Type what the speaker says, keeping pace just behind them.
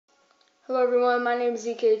Hello everyone, my name is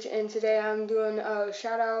E-KAJ and today I'm doing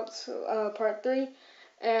Shoutouts part 3.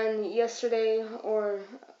 And yesterday, or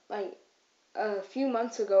like a few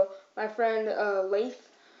months ago, my friend Laith,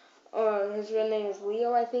 his real name is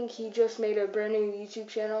Leo I think, he just made a brand new YouTube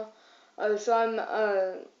channel. So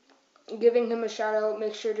I'm giving him a shout out.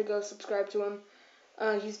 Make sure to go subscribe to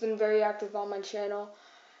him. He's been very active on my channel.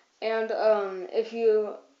 And if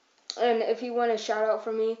you want a shout out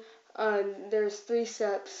from me, there's 3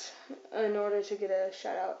 steps in order to get a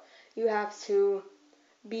shout out. You have to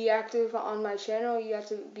be active on my channel, you have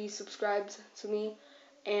to be subscribed to me,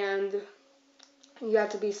 and you have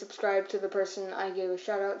to be subscribed to the person I gave a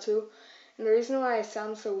shout out to. And the reason why I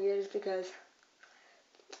sound so weird is because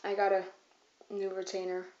I got a new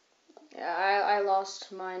retainer. I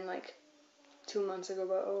lost mine like 2 months ago,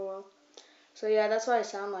 but oh well. So yeah, that's why I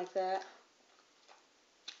sound like that.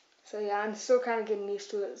 So yeah, I'm still kind of getting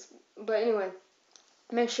used to it. But anyway,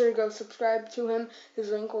 make sure to go subscribe to him.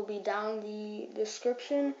 His link will be down the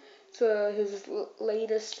description to his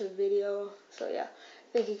latest video. So yeah,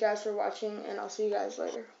 thank you guys for watching, and I'll see you guys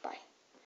later. Bye.